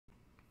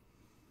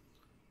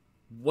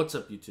What's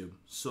up, YouTube?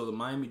 So the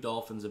Miami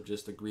Dolphins have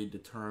just agreed to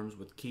terms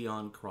with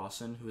Keion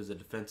Crossen, who is a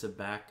defensive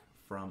back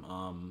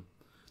from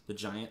the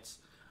Giants.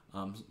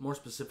 More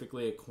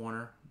specifically, a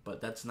corner,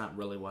 but that's not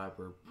really why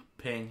we're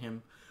paying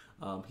him.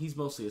 He's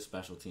mostly a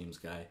special teams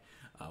guy.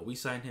 We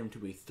signed him to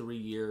a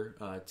 3-year,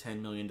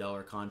 $10 million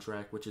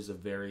contract, which is a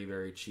very,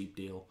 very cheap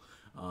deal.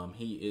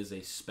 He is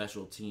a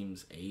special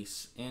teams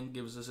ace and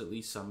gives us at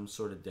least some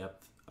sort of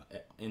depth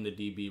in the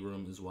DB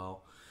room as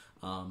well.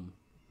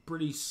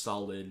 Pretty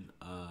solid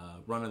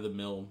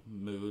run-of-the-mill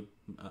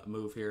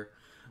move here.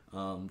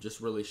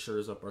 Just really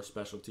shores up our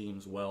special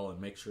teams well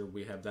and make sure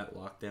we have that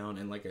locked down.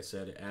 And like I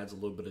said, it adds a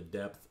little bit of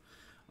depth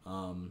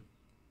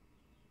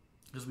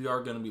because we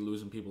are going to be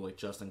losing people like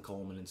Justin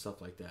Coleman and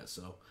stuff like that.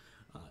 So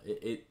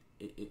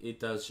it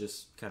does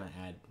just kind of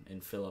add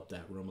and fill up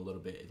that room a little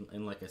bit.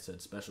 And like I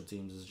said, special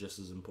teams is just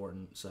as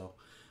important. So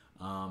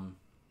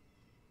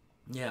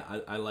yeah,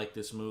 I like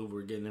this move.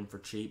 We're getting him for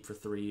cheap for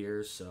 3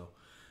 years. So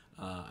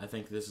I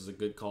think this is a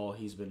good call.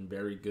 He's been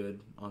very good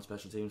on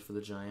special teams for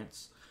the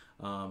Giants.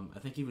 I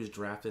think he was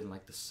drafted in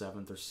like the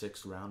 7th or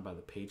 6th round by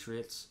the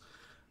Patriots.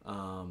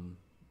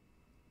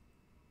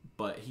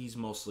 But he's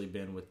mostly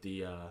been with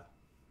the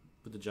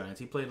Giants.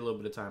 He played a little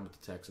bit of time with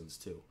the Texans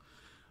too.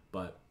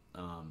 But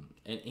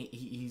and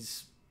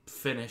he's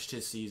finished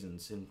his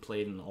seasons and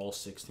played in all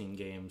 16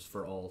 games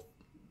for all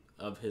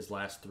of his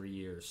last 3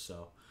 years.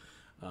 So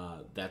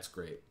that's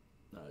great.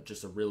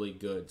 Just a really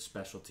good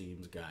special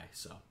teams guy.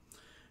 So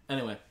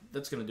anyway,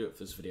 that's going to do it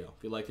for this video.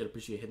 If you liked it,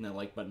 appreciate hitting that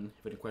like button.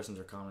 If you have any questions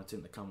or comments,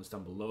 in the comments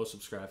down below.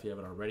 Subscribe if you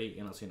haven't already,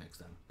 and I'll see you next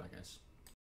time. Bye, guys.